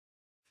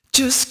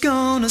Just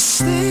gonna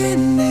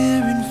stand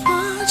there and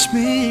watch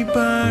me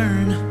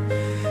burn.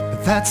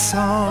 But that's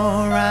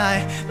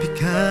alright,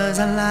 because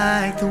I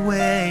like the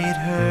way it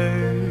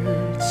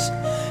hurts.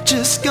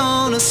 Just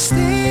gonna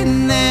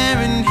stand there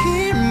and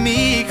hear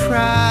me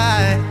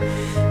cry.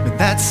 But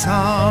that's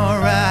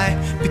alright,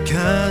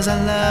 because I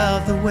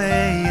love the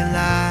way you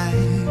lie.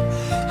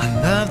 I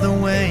love the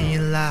way you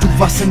lie. Du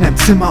wachst in deinem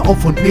Zimmer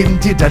auf und neben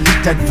dir, da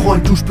liegt dein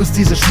Freund. Du spürst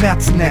diese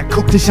Schmerzen, er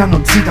guckt dich an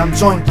und zieht am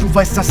Joint. Du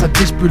weißt, dass er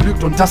dich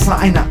belügt und dass er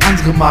eine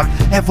andere mag.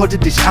 Er wollte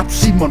dich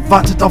abschieben und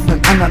wartet auf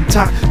einen anderen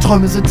Tag.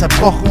 Träume sind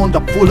zerbrochen und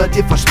obwohl er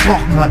dir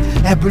versprochen hat,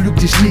 er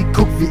belügt dich nie,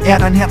 guck wie er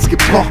dein Herz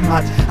gebrochen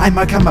hat.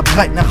 Einmal kam er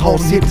breit nach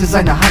Hause, hebte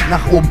seine Hand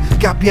nach oben,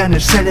 gab ihr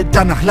eine Schelle,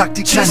 danach lag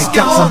die kleine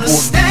Gans am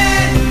Boden.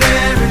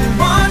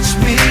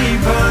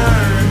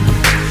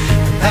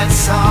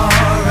 That's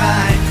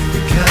alright,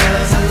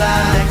 because I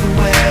like the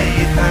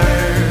way it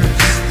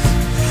hurts.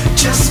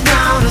 Just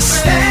gonna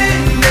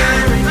stand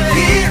there and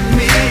hear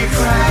me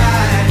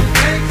cry.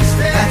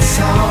 That's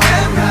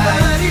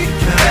alright,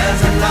 because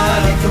I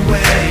love the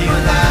way you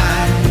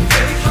lie.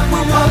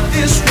 We'll walk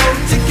this road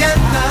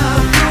together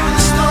through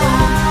the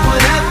storm,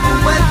 whatever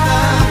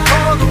weather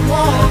or the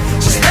warm.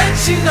 Just let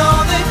you know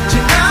that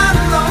you're not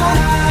alone.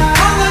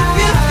 Wanna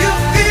give you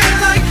feel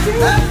like you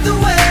love the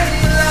way.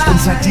 Und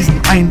seit diesem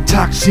einen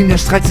Tag schien der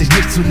Streit sich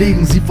nicht zu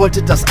legen. Sie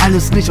wollte das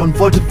alles nicht und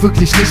wollte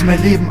wirklich nicht mehr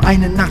leben.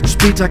 Eine Nacht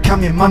später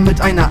kam ihr Mann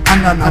mit einer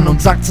anderen an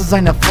und sagt zu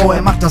seiner Frau,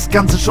 er macht das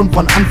Ganze schon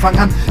von Anfang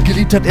an.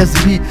 Geliebt hat er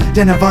sie nie,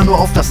 denn er war nur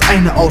auf das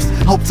eine aus.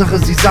 Hauptsache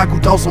sie sah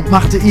gut aus und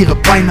machte ihre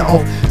Beine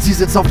auf. Sie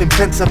sitzt auf dem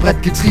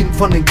Fensterbrett, getrieben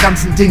von den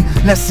ganzen Dingen.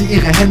 Lässt sie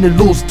ihre Hände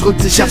los,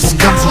 drückt sich ab und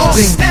kann zu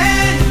springen.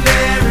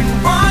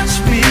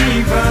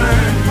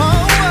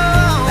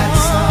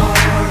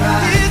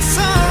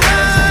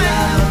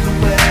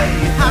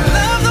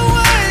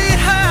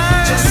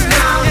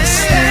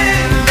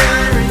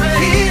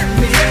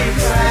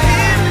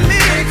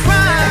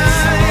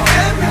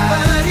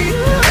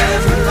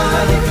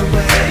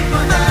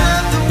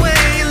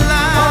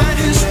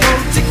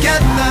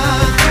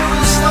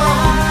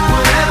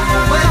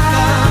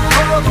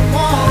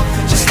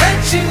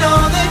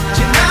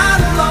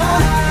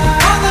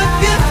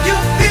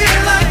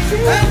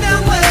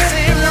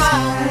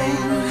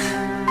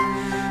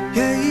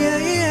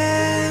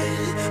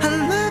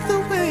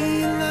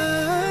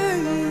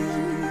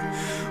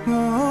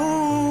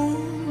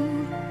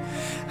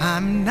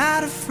 I'm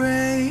not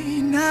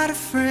afraid, not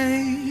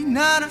afraid,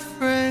 not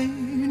afraid,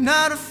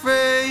 not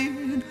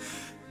afraid.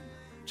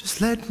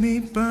 Just let me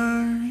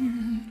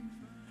burn,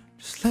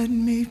 just let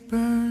me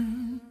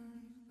burn.